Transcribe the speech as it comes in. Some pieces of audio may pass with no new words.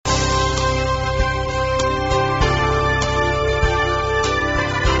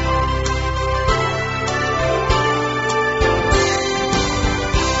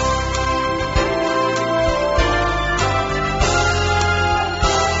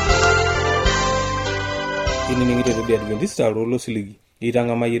ini ningite Radio Adventista rolo siligi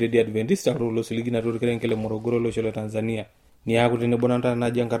itangama Radio Adventista rolo siligi na tukerenkele Morogoro lo sholo Tanzania ni akutene bonanta na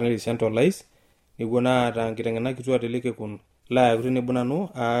jankarneli centralize ni gona ata nkitengena kitu ateleke kun la akutene bonano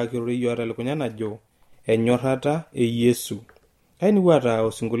akirori yo atale kunyana jo enyorata Yesu kaini wata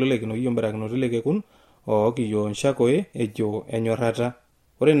osingolele kino yombara kino teleke kun o kiyo nshakoe ejo enyorata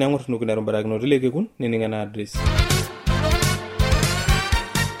ore nangortu nukunaro mbara kino teleke kun niningana address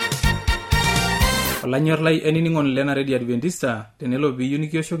Olanyor lai eniningon lena Radio Adventista tenelo biyuni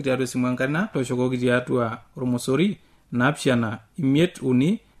kioshok tiatua simu enkana toshokoki tiatua ormosori napshana imiet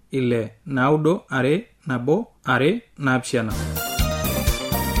uni ile naudo are nabo are napshana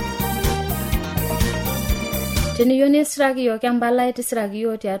Teniyoni siraki yo kambala iti siraki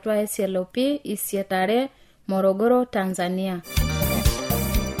yo tiatua SLP isietare Morogoro Tanzania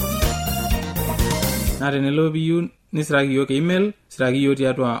na tenelo biyun ni siraki yo ke email siraki yo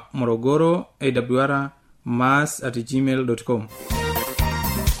tiatua Morogoro awr@gmail.com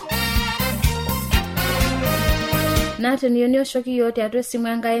na teniyoni oshoki yo tiatua simu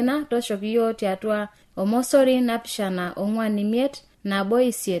enkaina toshoki yo tiatua omosori napishana ongwani miet nabo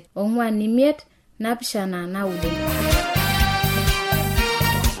isiet ongwani miet napishana naudo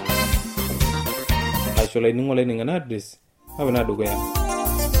ashola iningole ningana address abana dugoya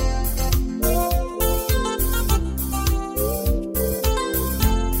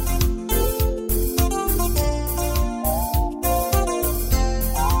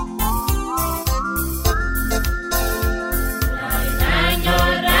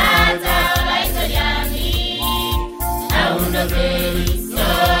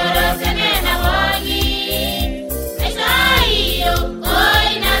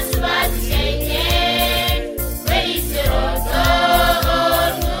Oh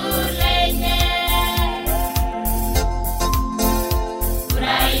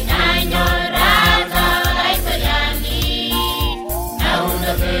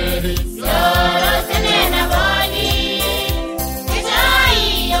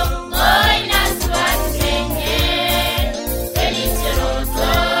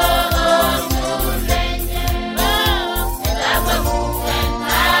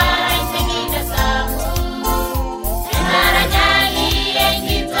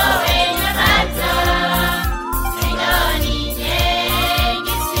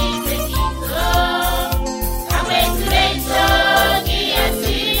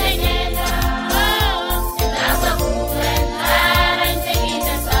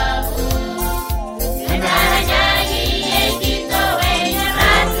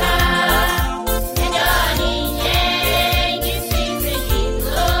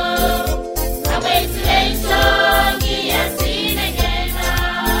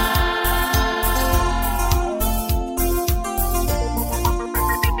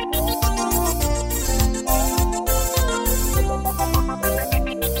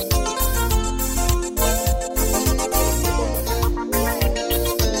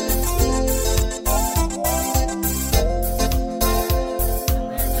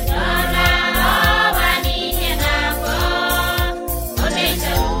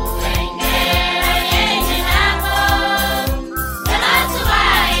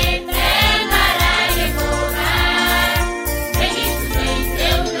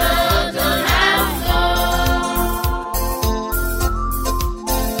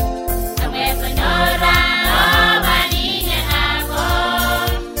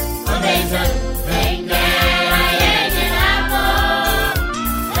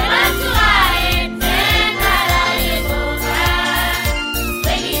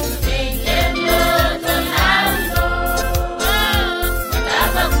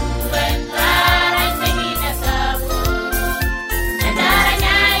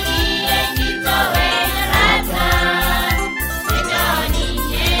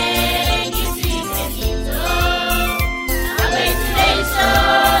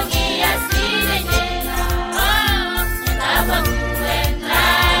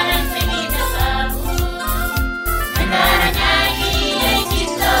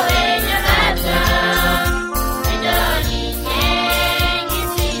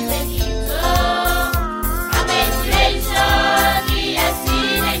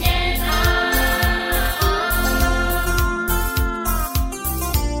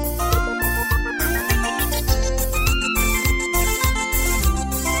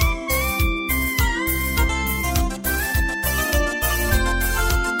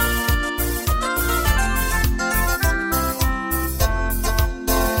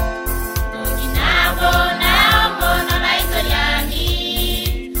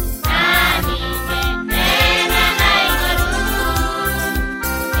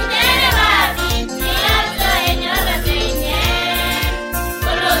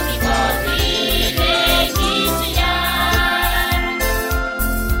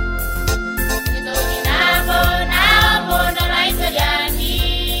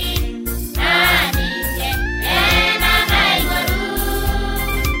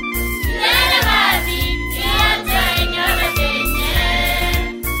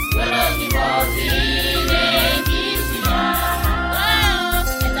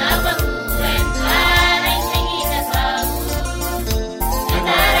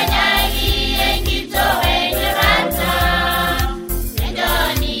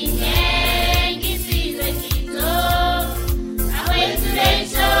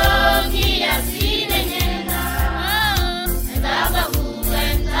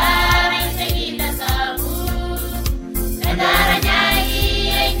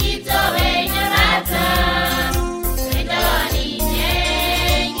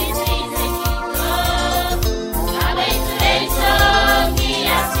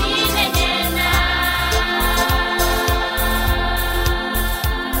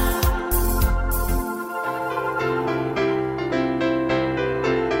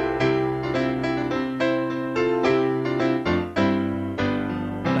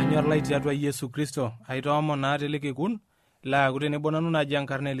lai tiatua Yesu Kristo aitoomon naa telekekun laaku tenebo nanu naji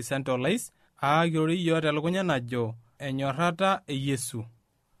enkarna Elisante Olais aakirori iyiok telukunya najo enyorrata e Yesu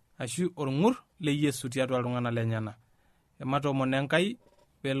ashu orng'ur le Yesu tiatua iltung'anak lenyana. Ematoomon Enkai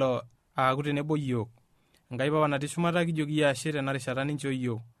pelo aaku tenebo iyiok. Enkai Papa natii shumata kijoki iyie ashe tena rishata ninchoo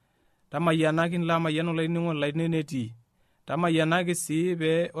iyiok. Tamayianaki lamayian olainining'oni lai nenetii. Tamayianaki sii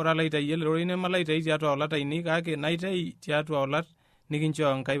pee ore alaitayie lerorei nemalaitai tiatua olat ainei kake naitai tiatua olat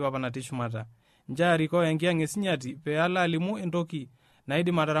nikinchoo Enkai Papa natii shumata. Njaariko enkiyang' esinyati pee ala alimu entoki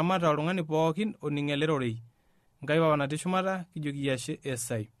naidim ataramata oltung'ani pookin oning' ele rorei. Enkai Papa natii shumata kijoki iyie ashe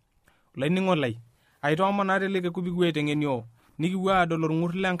esai. Olainining'o lai aitoomon naa telekekun pikipuo aiteng'enio nikipuo aadol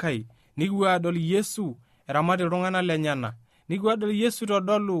orng'ur lenkai, nikipuo aadol Yesu eramat iltung'anak lenyana, nikipuo adol Yesu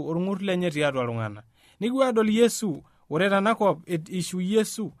todolu orng'ur lenye tiatua iltung'anak, nikipuo adol Yesu ore tenakop ishu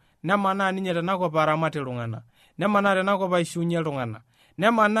Yesu nemanaa ninye tenakop aramat iltung'anak, nemanaa tenakop aishuunye iltung'anak,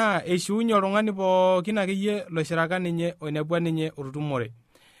 nemanaa eishuunye oltung'ani pookin akeyie loishiraka ninye oinepua ninye otutumore.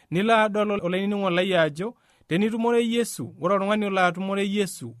 Nilo adol olainining'o lai ajo tenitumore Yesu, ore oltung'ani olo atumore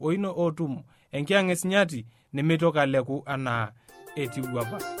Yesu oino otum enkiyang' esinyati nemeitoki aleku anaa etiu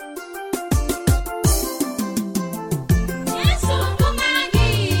apa.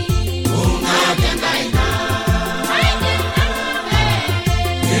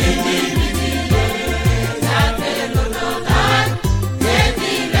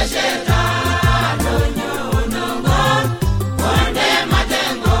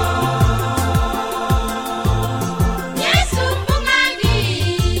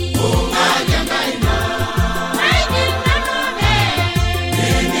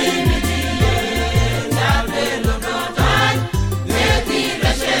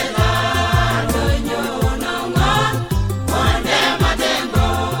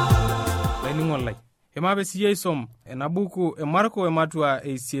 Emape siya isom enabuku emarko ematua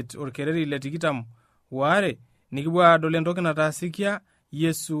eisiet orkereri le 22 nikipuo adol entoki nataasikia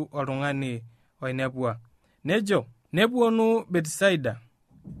Yesu oltung'ani oinepua. Nejo nepuonu Betisaida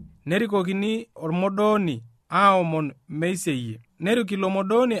nerikokini ormodooni aomon meiseyie. Nerik ilo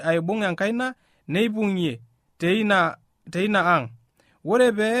modooni aibung' enkaina neipung'ie teina ang'.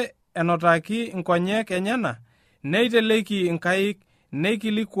 Ore pee enotaki inkonyek enyana neiteleki inkaik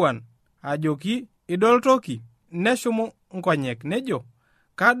neikilikuan ajoki idol toki, neshumu nkonyek nejo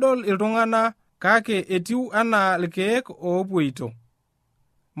kadol iltung'ana kake etiu anaa ilkeek oopuoito.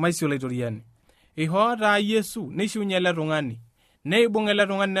 Maisio laitoriani. Ihoo taa Yesu neishuunye ele tung'ani. Neibung' ele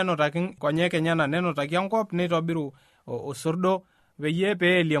tung'ani nenotaki nkonyek enyana, nenotaki enkop neitobiru osordo peyie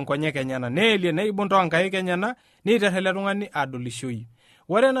peelie nkonyek enyana. Neelie neibung' toonkaik enyana neiter ele tung'ani adolishoi.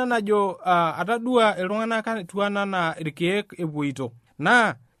 Ore ena najo atadua iltung'anak etiu anaa ilkeek epuoito.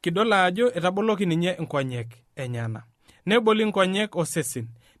 Naa kidol ajo etaboloki ninye nkonyek enyana. Neboli nkonyek osesen.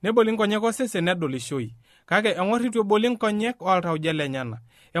 Neboli nkonyek osesen nedolishoi. Kake eng'or itu eboli nkonyek oltauja lenyana.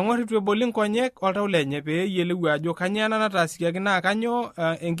 Eng'or itu eboli nkonyek oltau lenye pee eyiolou ajo kanyoo ena nataasikiaki naa kanyoo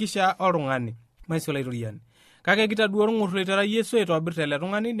enkishaa oltung'ani. Maisio laitoriani. Kake kitaduo orng'ur loitara Yesu aitobir tele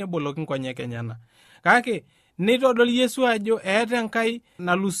tung'ani neboloki nkonyek enyana. Kake neitodol Yesu ajo eeta Enkai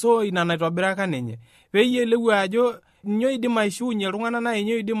nalusoo ina naitobiraka ninye. Pee eyiolou ajo nyoo idim aishuunye iltung'anak naa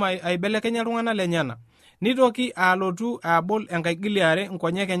nyoo idim aibelekenya iltung'anak lenyana. Nitoki alotu abol enkaigili are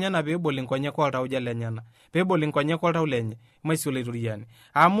nkonyek enyana pee ebol nkonyek oltauja lenyana. Pee ebol nkonyek oltau lenye. Maisio laitoriani.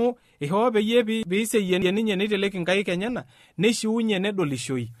 Amu ihoo peyie peiseyie ninye neiteleki nkaik enyana neishuunye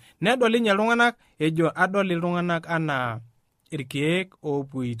nedolishoi. Nedol ninye iltung'anak ejo adol iltung'anak anaa irkeek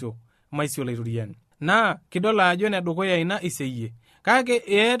oopuoito. Maisio laitoriani. Naa kidol ajo enedukuya ina iseyie. Kake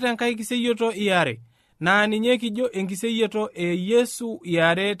eeta enkai kiseyioto iare. Naa ninye kijo enkiseyioto e Yesu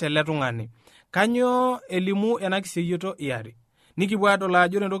iare tele tung'ani. Kanyoo elimu ena kiseyioto iare? Nikipuo adol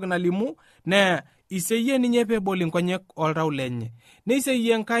ajo entoki nalimu naa iseyie ninye peebol nkonyek oltau lenye.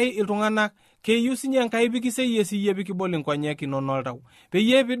 Neiseyie Enkai iltung'anak keyieu sinye Enkai pikiseyie siyie pikibol nkonyek inono oltau.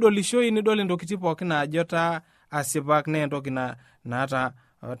 Peyie pidolishoi nidol intokitin pookin naajo taa asipak naa entoki naata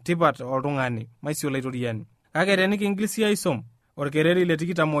tipat oltung'ani. Maisio laitoriani. Kake tenikingil sii aisom orkereri le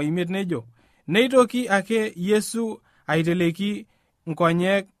 25 nejo neitoki ake Yesu aiteleki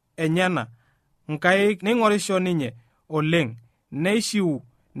nkonyek enyana nkaik neing'orisho ninye oleng neishiu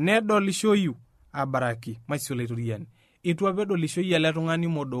nedolishoyu abaraki. Maisio laitoriani. Itu apa edolishoi ele tung'ani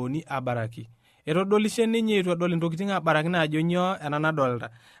modooni abaraki. Etodolishe ninye itu edol intokitin abaraki naajo nyoo ena nadolta.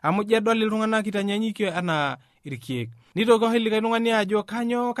 Amu je edol iltung'anak kitanyanyukie anaa irkeek. Nitoki oshi likae tung'ani ajo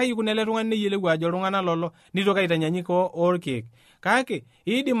kanyoo kaikuna ele tung'ani neyiolou ajo iltung'anak lolo. Nitoki aitanyanyuk orkeek. Kake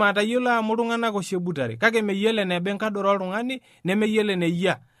idim atayiolo amu iltung'anak oshi ebutare. Kake meyiolo eneba enkadoro oltung'ani nemeyiolo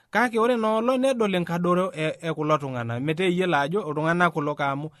eneyia. kake ore noolo nedol enkadoro kulo tung'anak meteyiolo ajo iltung'anak kulo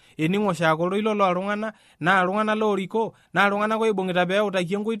kaamu ening'o shaake oltoilo looltung'anak naa iltung'anak loorikoo naa iltung'anak oibung'ita pee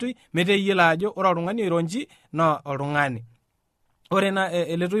eutaki enkoitoi meteyiolo ajo ore oltung'ani oironji naa oltung'ani. Ore na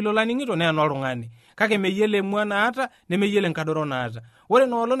ele toilo laning'ito naa enoltung'ani kake meyiolo emua naata nemeyiolo enkadoro naata. Ore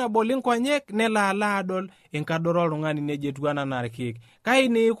noolo naboli nkonyek nelo alo adol enkadoro oltung'ani nejo etiu enaa irkeek. Kai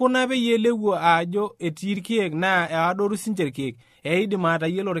neikuna peyie eleu ajo etii irkeek naa eadoru sinche irkeek. Eidim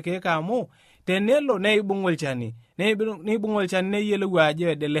atayiolo irkeek amu tenelo neibung' olchani neyiolou ajo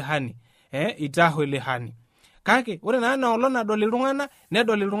edelehani itaho elehani. Kake ore naa noolo nadol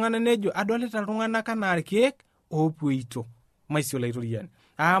iltung'anak nejo adolita iltung'anak anaa irkeek oopuoito. Maisio laitoriani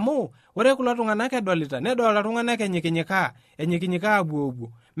amu ore kulo tung'anak edolita nedolta iltung'anak enyikinyikaa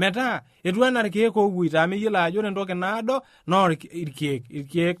abuobuo metaa etiu enaa irkeek oopuoito amu eyiolo ajo ore entoki naado naa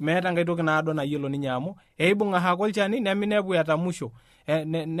irkeek meeta enkai toki naado nayiolo ninye amu eibung' ahako olchani neminepu etamusho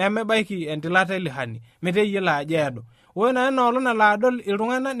nemebaiki entilata elehani meteyiolo ajo eedo. Ore naa enoolo nalo adol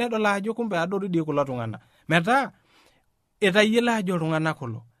iltung'anak nedol ajo kumbe adoru dii kulo tung'anak metaa etayiolo ajo iltung'anak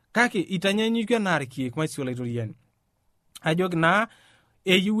kulo kake itanyanyukie enaa irkeek. Maisio laitoriani ajoki naa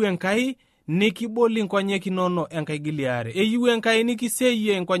eyiu Enkai nikiboli nkonyek inonok enkaigiliare, eyiu Enkai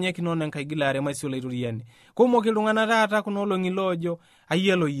nikiseyie nkonyek inonok enkaigiliare. Maisio laitoriani kumok iltung'anak taata kuna olong'i loojo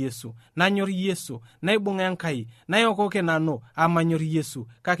ayiolo Yesu, nanyor Yesu, naibung'a Enkai, nayokoke nanu amanyor Yesu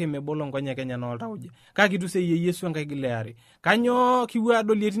kake mebolo nkonyek enyenak oltauja kake itu seyie Yesu enkaigiliare. Kanyoo kipuo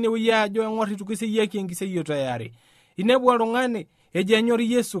adolie tinewueji ajo eng'or itu kiseyieki enkiseyioto eare. Inepu oltung'ani ejo enyor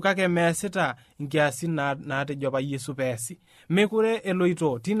Yesu kake meesita nkiasin naatejo apa Yesu peesi. Mekure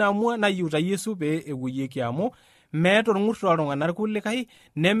eloito tinamua nayieuta Yesu pee epuoyieki amu meeta orng'urto oltung'anak kulikai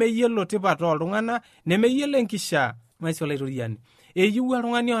nemeyiolo tipat oltung'anak nemeyiolo enkishaa. Maisio laitoriani eyieu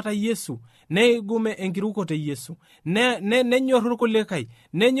oltung'ani oota Yesu neigume enkirukoto Yesu nenyorru irkulikai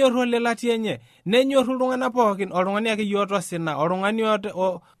nenyorru olelati enye nenyorru iltung'anak pookin oltung'ani akeyie otosina oltung'ani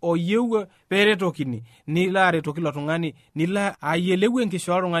oyieu peeretokini nilo aretoki ilo tung'ani nilo ayieleu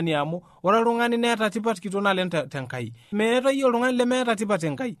enkishaa oltung'ani amu ore oltung'ani neeta tipat kitok naleng tenkai. Meetai oltung'ani lemeeta tipat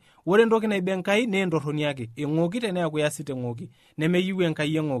Enkai. Ore entoki naiba Enkai naa entorroni ake eng'oki teneeku iasita eng'oki nemeyieu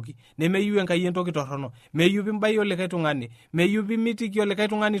Enkai eng'oki nemeyieu Enkai entoki torrono meyieu pimbaye olikae tung'ani meyieu pimitiki olikae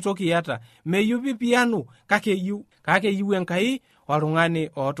tung'ani toki iyata meyieu pipianu kake eyieu Enkai oltung'ani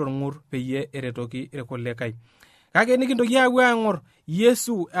oota orng'ur peyie eretoki irkulikae. Kake nikintoki aapuo aing'or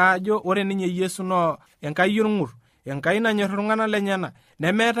Yesu ajo ore ninye Yesu naa Enkai orng'ur Enkai nanyor iltung'anak lenyenak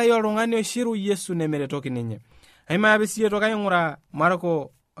nemeetai oltung'ani oishiru Yesu nemeretoki ninye. Aimaa siyie toki aing'ura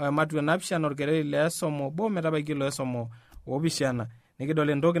Marko Matua 7 orkereri le 11 metabaiki lo 11 nikidol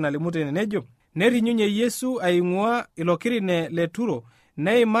entoki nalimu tene nejo nerinyunye Yesu aing'ua ilo kirine le Turo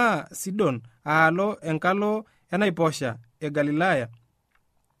neimaa Sidon aalo enkalo enaiposha e Galilaya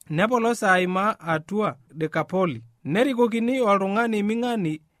nepolosa aimaa atua Dekapoli nerikokini oltung'ani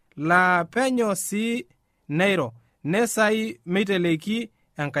ming'ani laa penyo sii neiro nesai meiteleki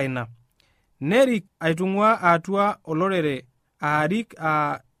enkaina nerik aitung'ua atua olorere aarik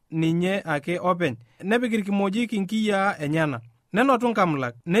ninye ake openy nepik irkimojik inkiyiaa enyana nenotu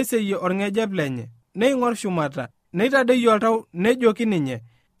nkamlak neseyie orng'ejep lenye neing'or shumata neitadoyio oltau nejoki ninye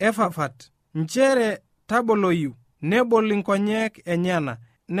Efafat nchere taboloyu nebol inkonyek enyana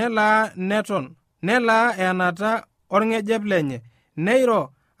nelaa neton nelaa enata orng'ejep lenye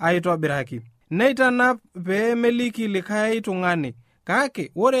neiro aitobiraki neitanap pee meliki likae tung'ani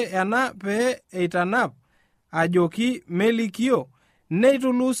kake ore ena pee eitanap ajoki melikio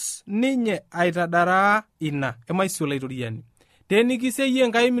neitulus ninye aitadaraa ina. Maisio laitoriani tenikiseyie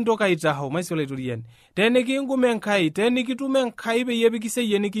Enkai mintoki aitaho. Maisio laitoriani tenikingume Enkai tenikitume Enkai peyie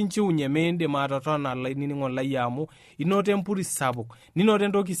pikiseyie nikinchiunye miindim atotona lainining'o lai amu inoto empuri sapuk ninoto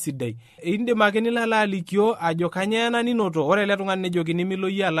entoki sidai. Indim ake nilo alikio ajo kanyoo ena ninoto ore ele tung'ani nejokini milo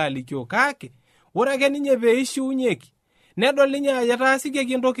yie alo alikio kake ore ake ninye peishiunyeki nedol ninye ajo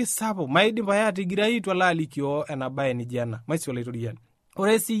etaasikieki entoki sapuk maidim pae atigirai itu alo alikio ena baye nijo ena. Maisio laitoriani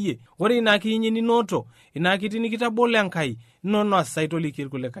ore siyie ore ina kinyi ninoto ina kiti nikitabolo Enkai nonosa itoliki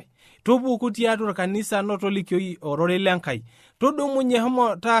irkulikae tupuku tiatua orkanisa notolikio orore lenkai tudumunye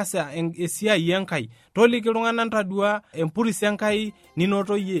homo taasa esiai Enkai toliki iltung'anak ntadua empuris Enkai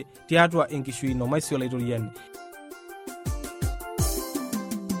ninoto yie tiatua enkishui ino. Maisio laitoriani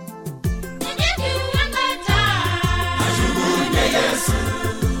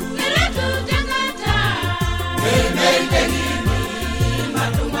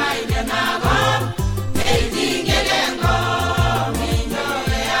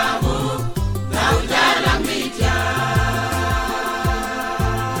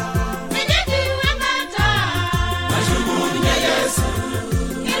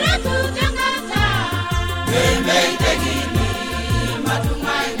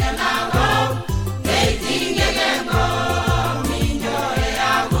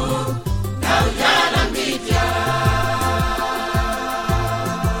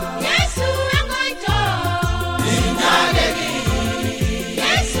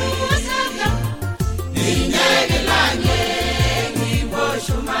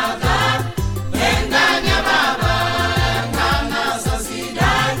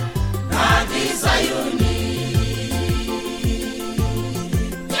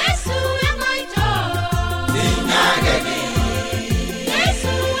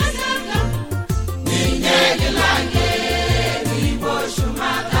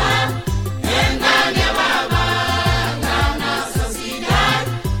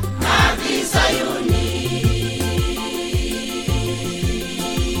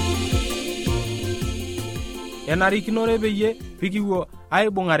enarikinore peyie pikiwuo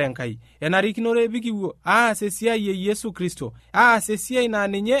aibung'are Enkai, enarikinore pikiwuo aas esiai e Yesu Kristo, aas esiai naa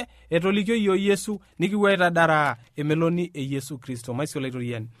ninye etolikio yiok Yesu nikiwuo aitadaraa emeloni e Yesu Kristo. Maisio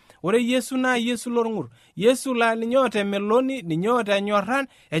laitoriani, ore Yesu naa Yesu lorng'ur, Yesu laa ninye oota emeloni, ninye oota enyorran,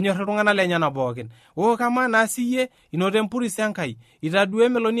 enyorr iltung'anak lenyenak pookin. Kamaa naa siyie inoto empuris Enkai, itadua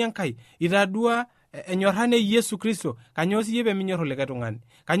emeloni Enkai, itadua enyorran e Yesu Kristo, kanyoo siyie peminyorr olikae tung'ani?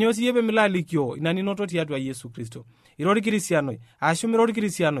 Kanyoo siyie pemilo alikio ina ninoto tiatua Yesu Kristo? Ira orkirisianoi ashu mira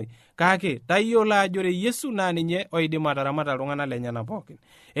orkirisianoi, kake tayiolo ajo ore Yesu naa ninye oidim ataramata iltung'anak lenyenak pookin.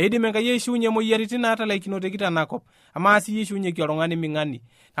 Eidim Enkai aishiunye moyiaritin naatalaikinote tenakop. Amaa siyie ishiunyeki oltung'ani ming'ani?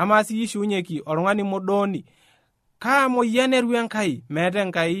 Amaa siyie ishiunyeki oltung'ani modooni? Kaa moyian eru Enkai? Meeta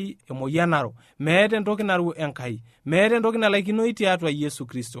Enkai emoyian naro, meeta entoki naru Enkai, meeta entoki nalaikinoi tiatua Yesu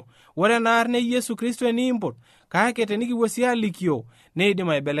Kristo. Ore enaarne Yesu Kristo eniimpot, kake tenikiwuo sii alikio, neidim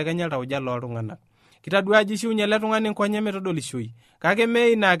aibelekenya iltauja looltung'anak. Kitadua ajo ishiunye ele tung'ani nkonyek metodolishoi, kake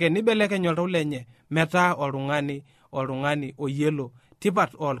mee ina ake, nibelekeny oltau lenye metaa oltung'ani oyiolo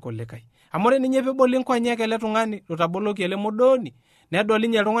tipat oolkulikae. Amu ore ninye peeboli nkonyek ele tung'ani lotaboloki ele modooni, nedol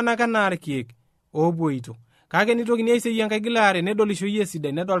ninye iltung'anak enaa irkiek oopoito. Kake nitokini aiseyie Enkai gilaare nedolishoi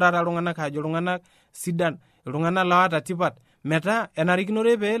esidai, nedol taata iltung'anak ajo iltung'anak sidan, iltung'anak loota tipat, metaa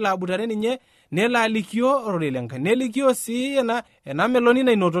enarikinore peelo abutare ninye, nelo alikio ororei l'Enkai, nelikio sii ena meloni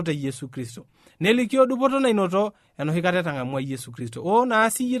nainoto te Yesu Kristo, nelikio dupoto nainoto enoshi kata etang'amua Yesu Kristo. Naa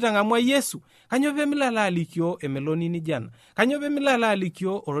siyie etang'amua Yesu, kanyoo peemilo alo alikio emeloni nijo ena? Kanyoo peemilo alo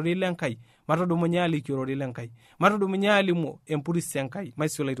alikio ororei l'Enkai? Matudumunye alikio ororei l'Enkai, matudumunye alimu empuris Enkai.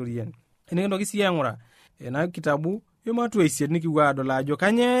 Maisio laitoriani, enikintoki siyie aing'uraa ena kitabu ematua 8 nikiwuo adol ajo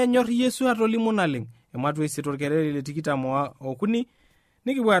kanyoo enyorr Yesu atolimu naleng'. Ematua 8 orkereri le 23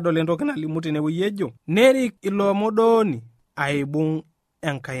 nikiwuo adol entoki nalimu tenewueji ejo, nerik ilo modooni aibung'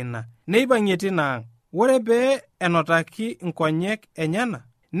 enkaina, neipang'ie tina ang'. Ore pee enotaki nkonyek enyana,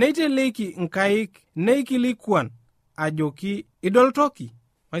 neiteleki nkaik, neikilikuan ajoki idol toki.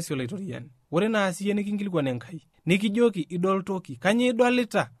 Maisio laitoriani, ore naa siyie nikinkilikuan Enkai, nikijoki idol toki, kanyoo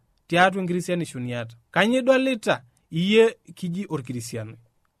idolita tiatua enkirisianisho niata? Kanyoo idolita iyie kiji orkirisianoi?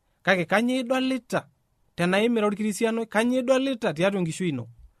 Kake kanyoo idolita tenaa imira orkirisianoi? Kanyoo idolita tiatua enkishui ino?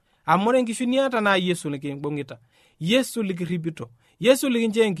 Amu ore enkishui niata naa Yesu likimbung'ita, Yesu likirripito, Yesu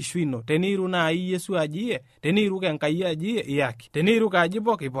likinchoo enkishui ino. Teniiru naai Yesu ajiye, teniiruk Enkai ajiye iyaki, teniiruk ajo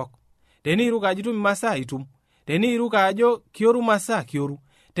ipok ipok, teniiruk ajo itum imasaa itum, teniiruk ajo kioru masaa kioru,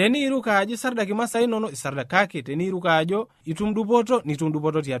 teniiruk ajo isardaki masaa inono isardaki, kake teniiruk ajo itum dupoto nitum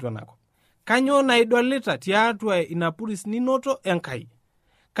dupoto tiatua enakop. Kanyoo na idolita tiatua ina puris ninoto Enkai?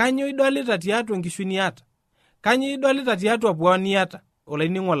 Kanyoo idolita tiatua enkishui niata? Kanyoo idolita tiatua puan niata?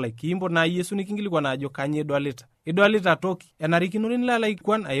 Olainining'o lai, kiimpot naa Yesu nikinkilikuan ajo kanyoo idolita? Idolita toki? Enarikinore nilo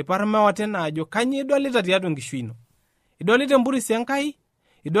alaikuan aipar mewaten ajo kanyoo idolita tiatua enkishui ino? Idolita empuris Enkai?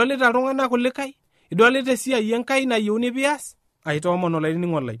 Idolita iltung'anak kulikae? Idolita esiai Enkai nayieuni pias? Aitoomon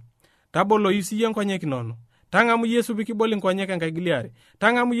olainining'o lai, taboloyu siyie nkonyek inono, tang'amu Yesu pikibol nkonyek Enkai giliare,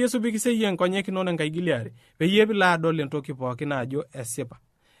 tang'amu Yesu pikiseyie nkonyek inono Enkai giliare, peyie pilo adol entoki pookin ajo esipa.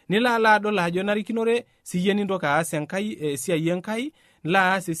 Nilo alo adol ajo enarikinore siyie nintoki aas Enkai esiai Enkai, nilo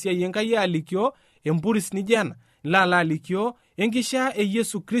aas esiai Enkai alikio empuris nijo ena, nilo alo alikio enkishaa e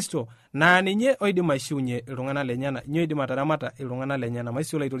Yesu Kristo naa ninye oidim aishiunye iltung'anak lenyenak, ninye oidim ataramata iltung'anak lenyenak.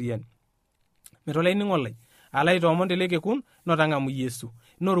 Maisio laitoriani, metolainining'o lai, ala itoomon telekekun notang'amu Yesu,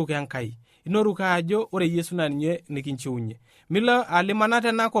 inoruk Enkai, inoruk ajo ore Yesu naa ninye nikinchiunye. Milo alimana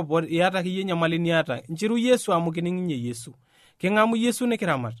tenakop iyata akeyie nyamali niata, nchiru Yesu amu kining'inye Yesu, king'amu Yesu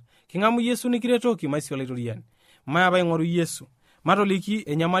nikiramat, king'amu Yesu nikiretoki. Maisio laitoriani, maapa aing'oru Yesu, matoliki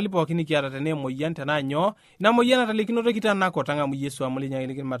enyamali pookin nikiata, tenaa emoyian tenaa nyoo, ina moyian natalikinotoki tenakop, tang'amu Yesu amu linye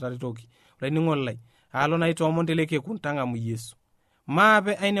nikimataretoki. Olainining'o lai, alo naa itoomon telekekun, tang'amu Yesu,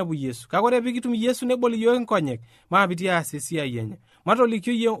 maape ainepu Yesu. Kake ore pikitum Yesu nebol iyiok nkonyek, maapiti aas esiai enye,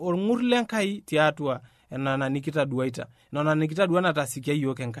 matolikio iyiok orng'ur l'Enkai tiatua enana nikitaduaita, nona nikitadua natasikia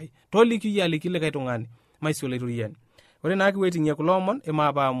iyiok Enkai. Tolikio iyiok aliki likae tung'ani. Maisio laitoriani, ore naa kiwaiting'ie kulo omon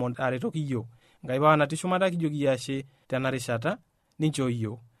emaapa amon aretoki iyiok. Enkai paa natii shumata kijoki ashe tena rishata ninchoo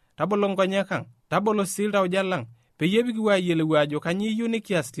iyiok. Tabolo nkonyek ang', tabolo sii iltauja lang', peyie pikiwuo ayiolou ajo kanyoo iyieu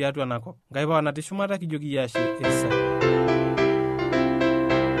nikias tiatua enakop. Enkai paa natii shumata kijoki ashe esaa.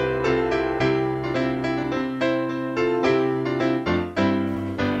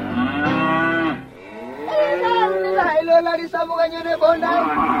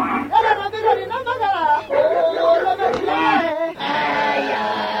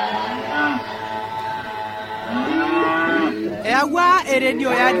 Eawua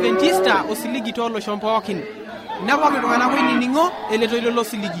eredio ya Adventista osiligi tolosho pookin. nepoki iltung'anak oinining'o eletoilo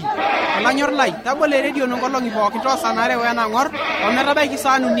losiligi. Olanyor lai, tabolo redio nonkolong'i pookin toosanare wenang'or ometabaiki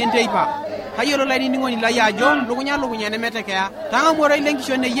saa uni enteipa. Tayiolo lainining'oni lai ajo lukunya nemetekeya. Tang'amu oroi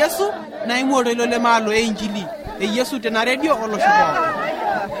lenkishon e Yesu naimu oroi lemaalo e Injili e Yesu tena redio olosho pookin.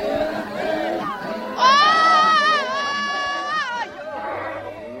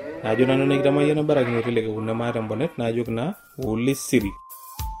 Najo nanu nikitamayiana barakinoto ile kekune maata embonet najoki naa uli siri.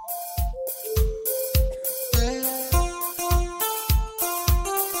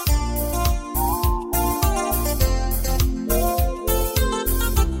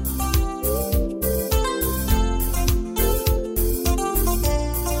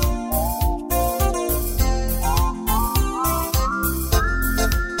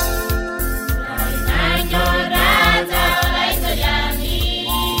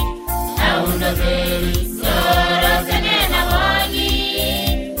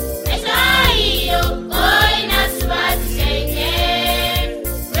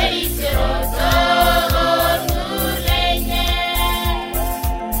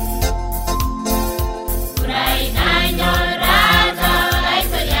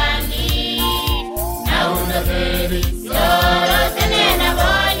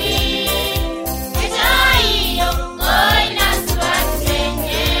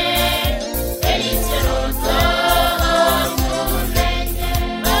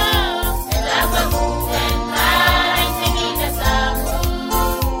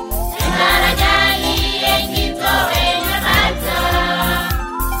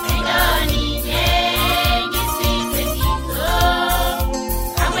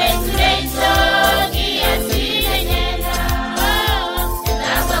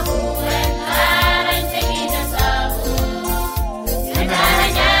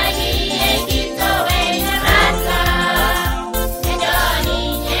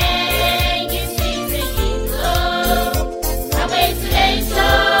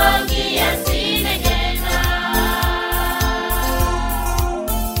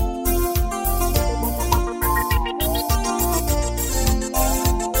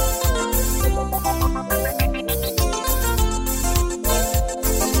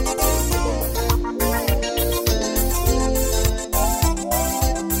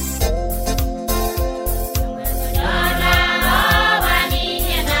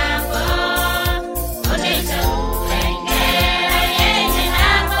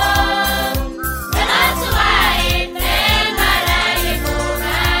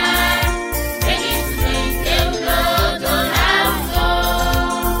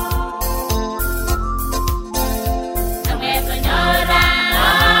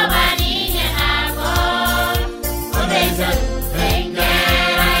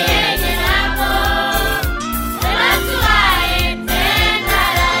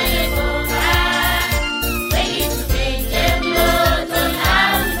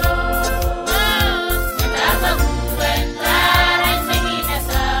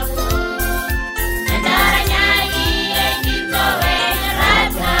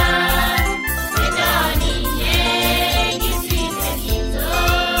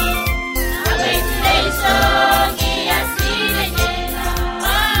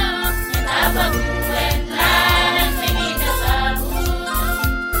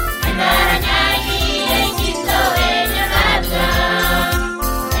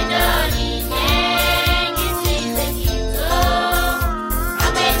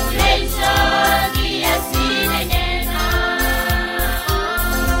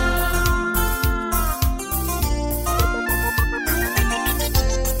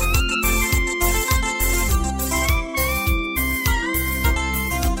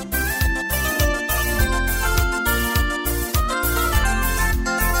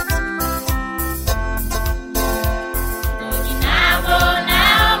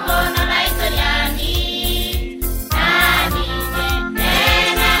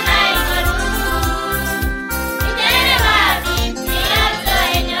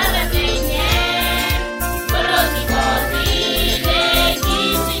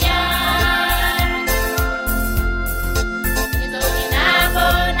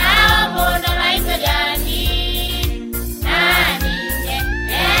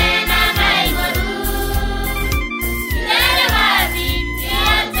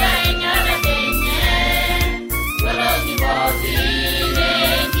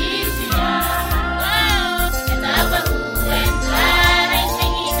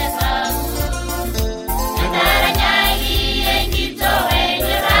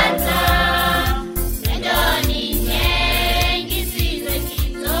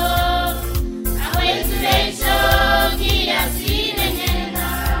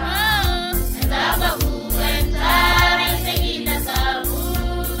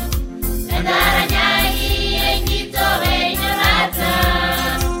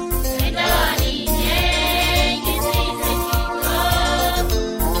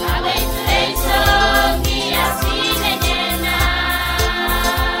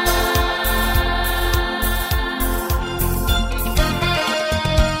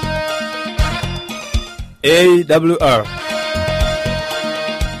 AWR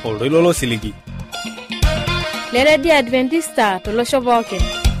Oltoilo losiligi le Radio Adventista tolosho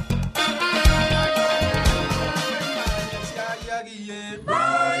pookin.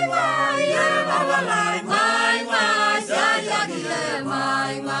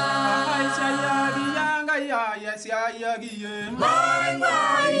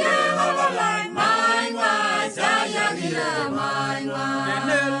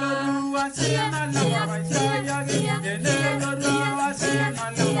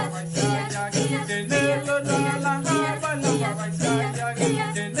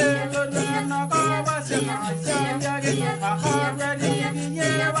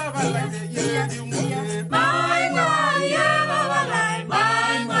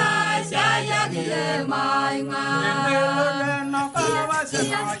 My